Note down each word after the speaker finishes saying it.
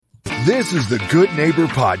This is the Good Neighbor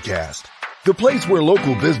Podcast, the place where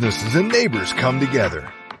local businesses and neighbors come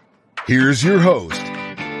together. Here's your host,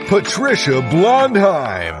 Patricia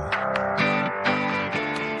Blondheim.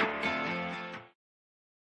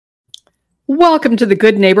 Welcome to the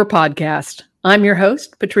Good Neighbor Podcast. I'm your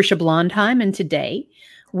host, Patricia Blondheim, and today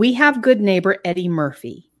we have good neighbor Eddie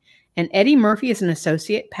Murphy. And Eddie Murphy is an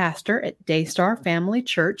associate pastor at Daystar Family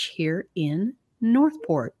Church here in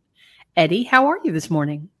Northport. Eddie, how are you this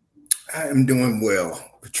morning? I'm doing well,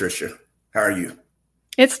 Patricia. How are you?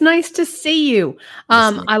 It's nice to see you.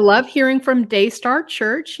 I love hearing from Daystar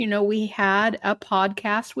Church. You know, we had a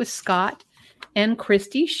podcast with Scott and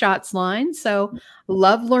Christy Schatzline. So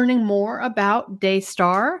love learning more about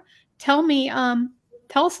Daystar. Tell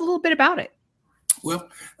us a little bit about it. Well,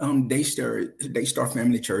 Daystar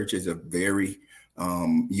Family Church is a very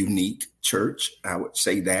unique church. I would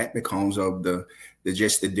say that because of the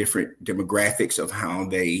different demographics of how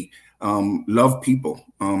they love people,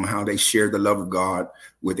 how they share the love of God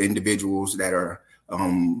with individuals that are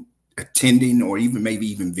attending or maybe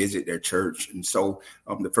even visit their church. And so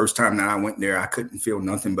the first time that I went there, I couldn't feel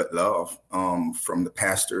nothing but love from the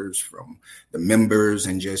pastors, from the members,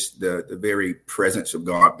 and just the very presence of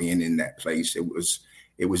God being in that place. It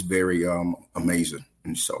was very amazing.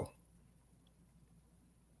 And so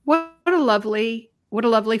what a lovely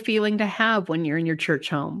feeling to have when you're in your church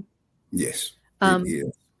home. Yes, it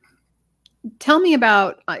is. Tell me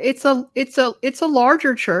about it's a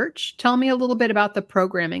larger church. Tell me a little bit about the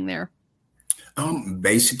programming there.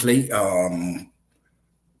 Basically,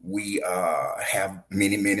 we have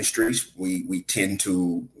many ministries. We tend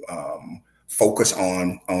to focus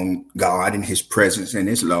on God and His presence and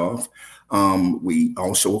His love. We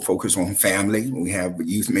also focus on family. We have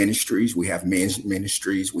youth ministries. We have men's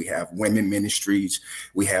ministries. We have women ministries.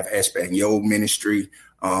 We have Espanol ministry.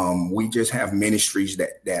 We just have ministries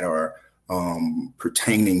that are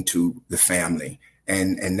pertaining to the family.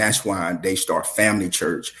 And that's why Daystar Family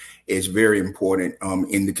Church is very important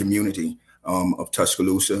in the community of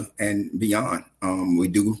Tuscaloosa and beyond. We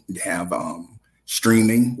do have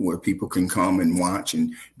streaming where people can come and watch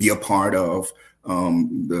and be a part of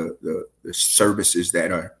the services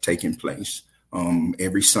that are taking place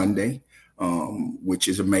every Sunday, which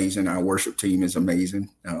is amazing. Our worship team is amazing.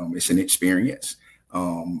 It's an experience.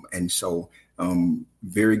 And so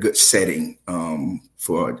very good setting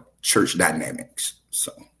for church dynamics.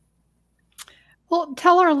 So, well,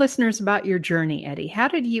 tell our listeners about your journey, Eddie. How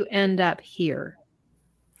did you end up here?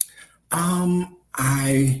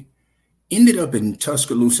 I ended up in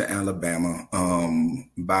Tuscaloosa, Alabama,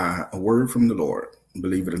 by a word from the Lord.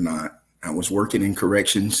 Believe it or not, I was working in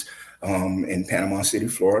corrections in Panama City,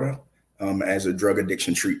 Florida, as a drug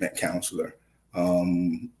addiction treatment counselor.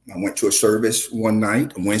 I went to a service one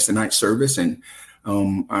night, a Wednesday night service, and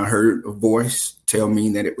I heard a voice tell me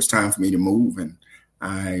that it was time for me to move. And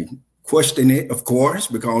I questioned it, of course,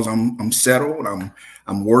 because I'm settled,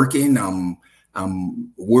 I'm working, I'm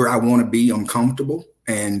where I want to be, I'm comfortable.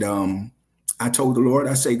 And I told the Lord,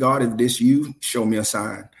 I say, God, if this you, show me a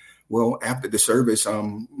sign. Well, after the service,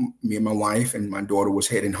 me and my wife and my daughter was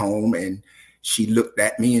heading home, and she looked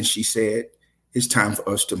at me and she said, it's time for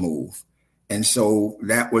us to move. And so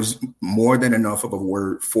that was more than enough of a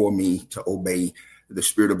word for me to obey the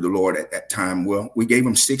Spirit of the Lord at that time. Well, we gave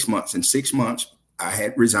him 6 months. In 6 months, I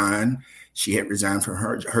had resigned. She had resigned from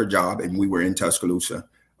her job, and we were in Tuscaloosa.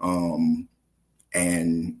 And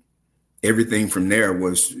everything from there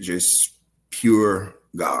was just pure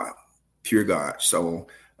God. So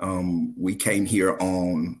we came here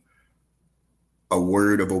on a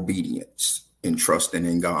word of obedience and trusting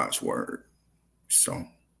in God's word. So.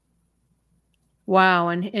 Wow.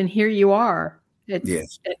 And here you are.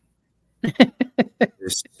 Yes.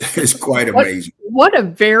 It's quite amazing. What a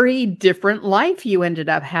very different life you ended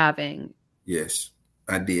up having. Yes,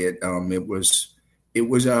 I did. It was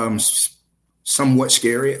somewhat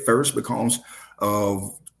scary at first because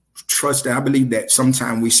of trust. I believe that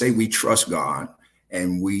sometimes we say we trust God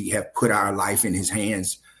and we have put our life in His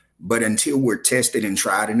hands. But until we're tested and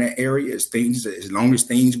tried in that area, as long as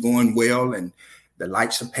things going well and the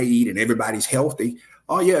lights are paid and everybody's healthy,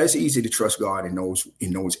 oh yeah, it's easy to trust God in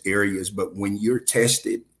those areas. But when you're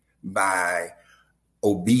tested by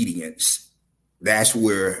obedience, that's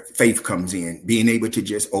where faith comes in. Being able to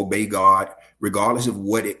just obey God, regardless of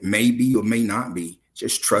what it may be or may not be,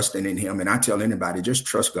 just trusting in Him. And I tell anybody, just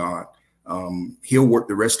trust God. He'll work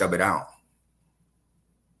the rest of it out.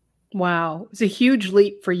 Wow. It's a huge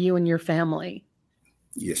leap for you and your family.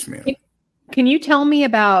 Yes, ma'am. Can you tell me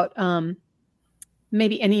about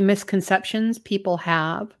maybe any misconceptions people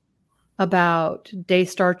have about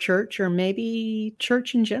Daystar Church or maybe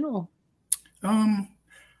church in general?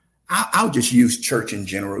 I'll just use church in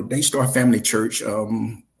general. Daystar Family Church.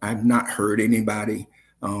 I've not heard anybody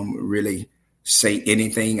really say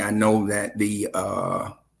anything. I know that the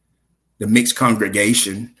mixed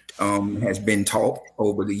congregation has been taught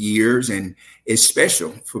over the years, and it's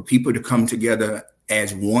special for people to come together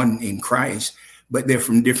as one in Christ. But they're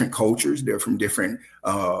from different cultures. They're from different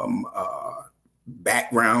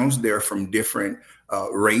backgrounds. They're from different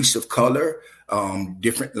race of color,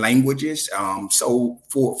 different languages. So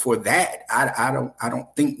for that, I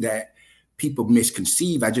don't think that people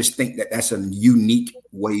misconceive. I just think that that's a unique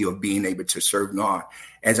way of being able to serve God.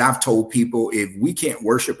 As I've told people, if we can't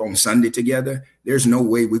worship on Sunday together, there's no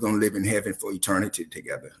way we're going to live in heaven for eternity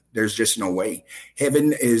together. There's just no way.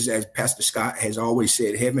 Heaven is, as Pastor Scott has always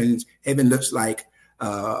said, heaven looks like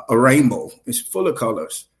a rainbow. It's full of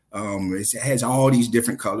colors. It has all these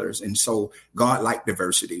different colors. And so God liked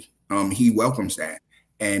diversity. He welcomes that.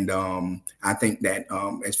 And I think that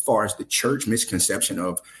as far as the church misconception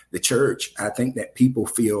of the church, I think that people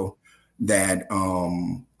feel that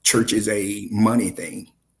church is a money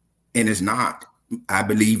thing, and it's not. I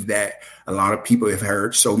believe that a lot of people have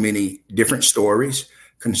heard so many different stories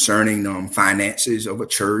concerning finances of a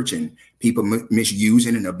church and people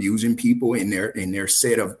misusing and abusing people in their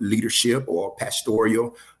set of leadership or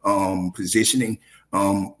pastoral positioning.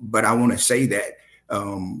 But I want to say that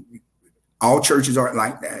all churches aren't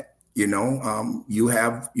like that. You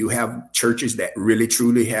have churches that really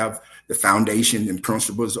truly have the foundation and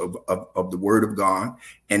principles of the Word of God,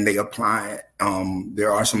 and they apply it.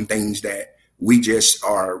 There are some things that we just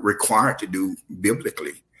are required to do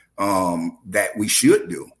biblically that we should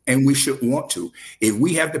do, and we should want to. If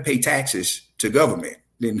we have to pay taxes to government,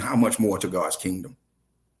 then how much more to God's kingdom?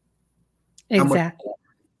 Exactly.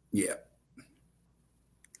 Yeah.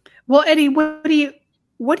 Well, Eddie, what do you,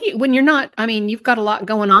 when you're not, I mean, you've got a lot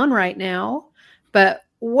going on right now, but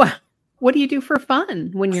what do you do for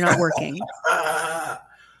fun when you're not working?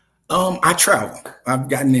 I travel. I've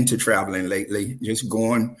gotten into traveling lately, just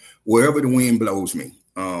going wherever the wind blows me.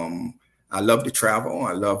 I love to travel.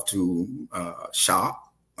 I love to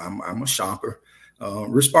shop. I'm a shopper,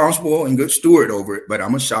 responsible and good steward over it, but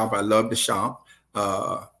I'm a shopper. I love to shop,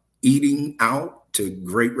 eating out to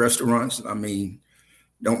great restaurants. I mean,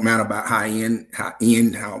 don't matter about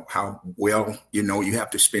how well, you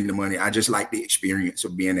have to spend the money. I just like the experience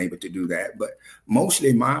of being able to do that. But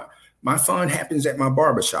mostly my fun happens at my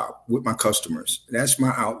barbershop with my customers. That's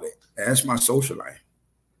my outlet. That's my social life.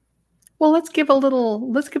 Well, let's give a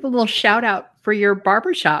little shout out for your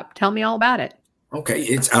barbershop. Tell me all about it. Okay.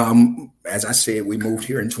 It's, as I said, we moved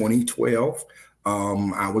here in 2012.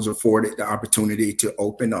 I was afforded the opportunity to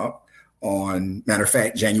open up. Matter of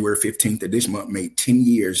fact, January 15th of this month made 10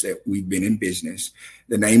 years that we've been in business.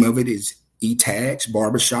 The name of it is E-Tags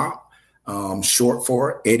Barbershop, short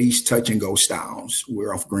for Eddie's Touch and Go Styles.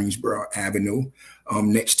 We're off Greensboro Avenue,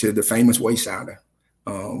 next to the famous Waysider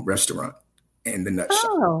restaurant and the Nut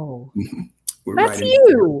Shop. Oh, That's right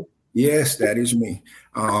you. Yes, that is me.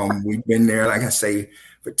 We've been there, like I say,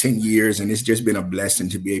 for 10 years, and it's just been a blessing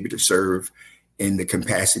to be able to serve in the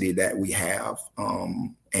capacity that we have,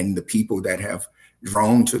 and the people that have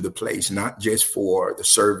drawn to the place, not just for the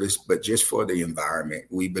service, but just for the environment.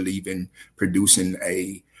 We believe in producing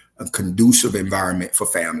a conducive environment for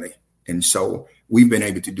family. And so we've been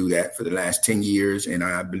able to do that for the last 10 years, and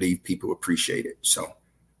I believe people appreciate it. So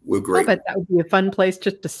we're great. I bet that would be a fun place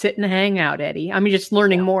just to sit and hang out, Eddie. I mean, just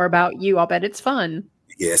learning more about you. I'll bet it's fun.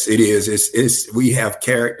 Yes, it is. We have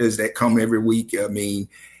characters that come every week. I mean,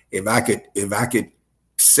 if I could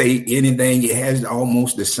say anything, it has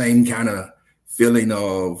almost the same kind of feeling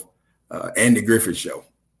of Andy Griffith Show.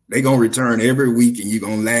 They're going to return every week, and you're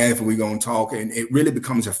going to laugh, and we're going to talk, and it really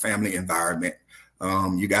becomes a family environment.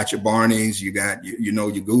 You got your Barneys, you got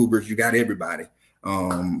your Goobers, you got everybody.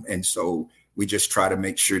 And so we just try to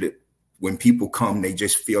make sure that when people come, they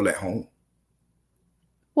just feel at home.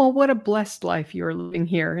 Well, what a blessed life you're living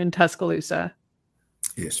here in Tuscaloosa.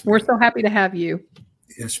 Yes, ma'am. We're so happy to have you.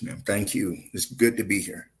 Yes, ma'am. Thank you. It's good to be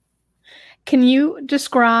here. Can you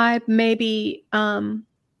describe maybe a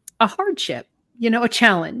hardship, a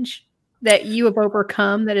challenge that you have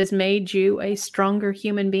overcome that has made you a stronger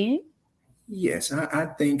human being? Yes, I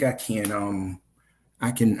think I can.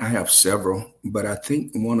 I have several, but I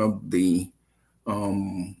think one of the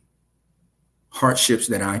hardships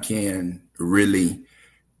that I can really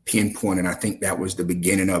pinpoint, and I think that was the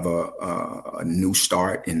beginning of a new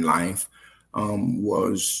start in life,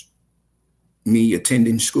 was me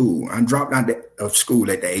attending school. I dropped out of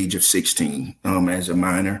school at the age of 16 as a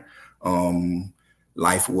minor.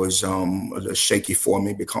 life was a little shaky for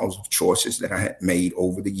me because of choices that I had made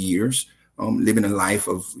over the years. Living a life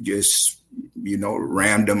of just,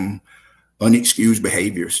 random, unexcused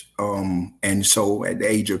behaviors. And so at the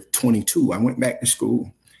age of 22, I went back to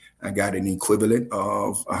school. I got an equivalent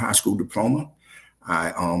of a high school diploma.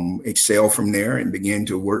 I excelled from there and began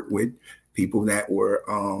to work with people that were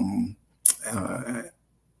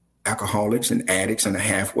alcoholics and addicts in a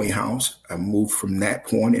halfway house. I moved from that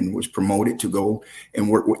point and was promoted to go and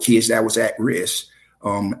work with kids that was at risk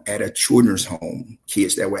at a children's home,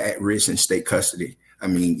 kids that were at risk in state custody.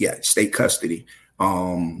 State custody.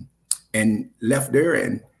 And left there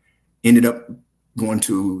and ended up going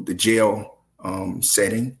to the jail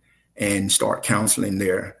setting and start counseling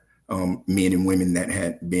there men and women that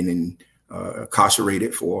had been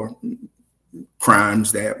incarcerated for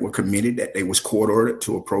crimes that were committed, that they was court ordered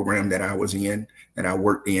to a program that I was in, that I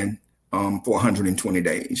worked in for 120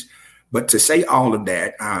 days. But to say all of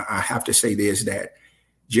that, I have to say this, that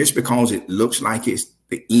just because it looks like it's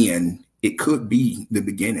the end, it could be the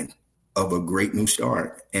beginning of a great new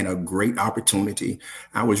start and a great opportunity.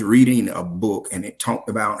 I was reading a book and it talked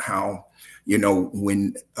about how,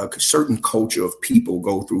 when a certain culture of people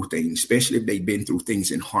go through things, especially if they've been through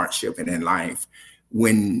things in hardship and in life,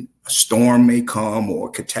 when a storm may come or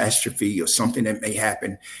catastrophe or something that may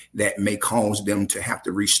happen that may cause them to have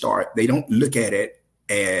to restart, they don't look at it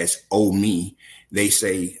as, oh, me. They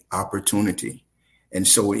say opportunity. And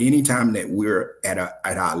so anytime that we're at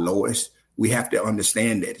our lowest, we have to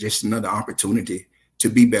understand that just another opportunity to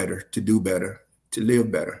be better, to do better, to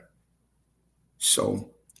live better. So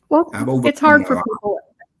it's hard for people.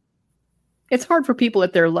 It's hard for people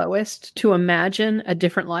at their lowest to imagine a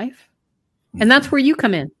different life. And that's where you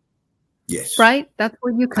come in. Yes. Right? That's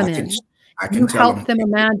where you come in. I can you tell help them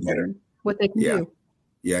imagine what they can do.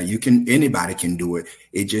 Yeah, anybody can do it.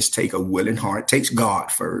 It just takes a willing heart. It takes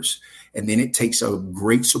God first. And then it takes a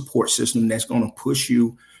great support system that's going to push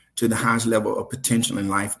you to the highest level of potential in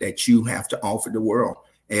life that you have to offer the world.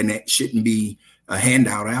 And that shouldn't be a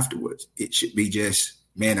handout afterwards. It should be just,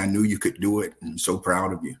 man, I knew you could do it. I'm so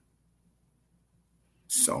proud of you.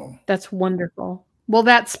 So that's wonderful. Well,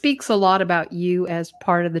 that speaks a lot about you as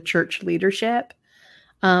part of the church leadership.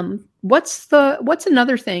 What's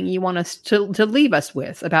another thing you want us to leave us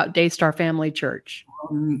with about Daystar Family Church?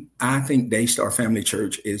 I think Daystar Family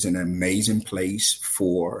Church is an amazing place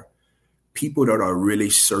for people that are really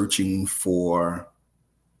searching for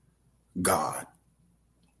God,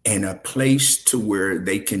 and a place to where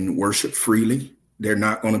they can worship freely. They're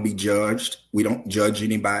not going to be judged. We don't judge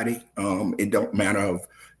anybody. It don't matter of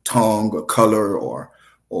tongue or color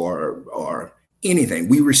or anything.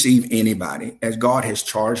 We receive anybody as God has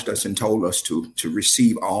charged us and told us to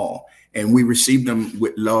receive all. And we receive them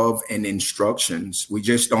with love and instructions. We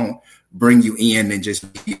just don't bring you in and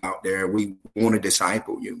just be out there. We want to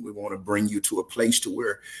disciple you. We want to bring you to a place to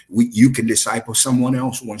where you can disciple someone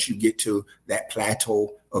else once you get to that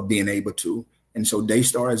plateau of being able to. And so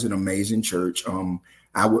Daystar is an amazing church.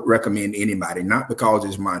 I would recommend anybody, not because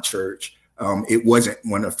it's my church. It wasn't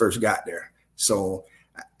when I first got there. So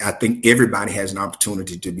I think everybody has an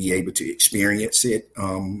opportunity to be able to experience it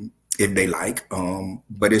if they like.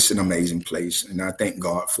 But it's an amazing place. And I thank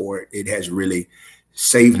God for it. It has really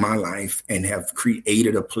saved my life and have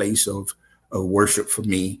created a place of worship for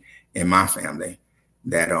me and my family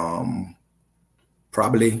that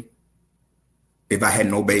probably, if I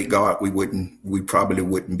hadn't obeyed God, we probably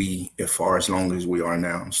wouldn't be as far as long as we are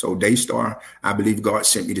now. So Daystar, I believe God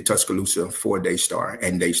sent me to Tuscaloosa for Daystar,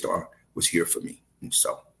 and Daystar was here for me. And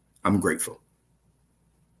so I'm grateful.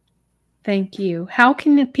 Thank you. How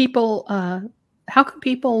can people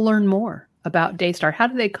learn more about Daystar? How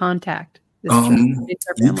do they contact this church,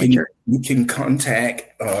 Daystar Family Church? You can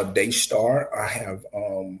contact Daystar. I have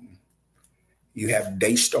you have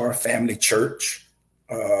Daystar Family Church.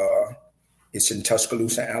 It's in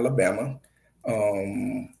Tuscaloosa, Alabama.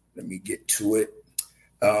 Let me get to it.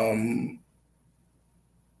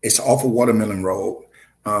 It's off of Watermelon Road.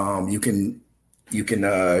 You can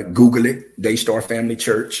Google it, Daystar Family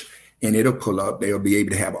Church, and it'll pull up. They'll be able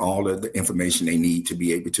to have all of the information they need to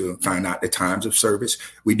be able to find out the times of service.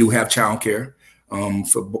 We do have childcare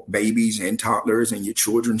for babies and toddlers and your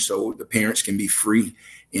children, so the parents can be free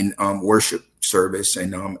in worship service,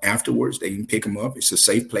 and afterwards they can pick them up. It's a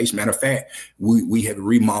safe place. Matter of fact, we have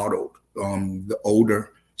remodeled the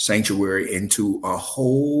older sanctuary into a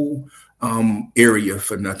whole area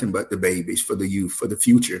for nothing but the babies, for the youth, for the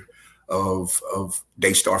future of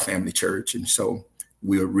Daystar Family Church. And so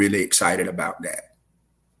we're really excited about that.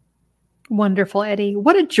 Wonderful, Eddie.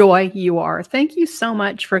 What a joy you are. Thank you so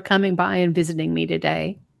much for coming by and visiting me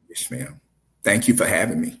today. Yes, ma'am. Thank you for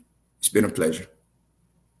having me. It's been a pleasure.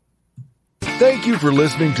 Thank you for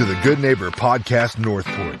listening to the Good Neighbor Podcast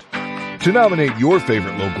Northport. To nominate your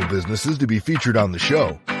favorite local businesses to be featured on the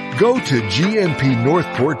show, go to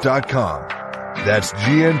gnpnorthport.com. That's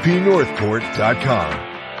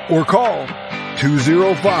gnpnorthport.com. Or call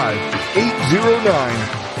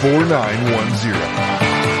 205-809-4910.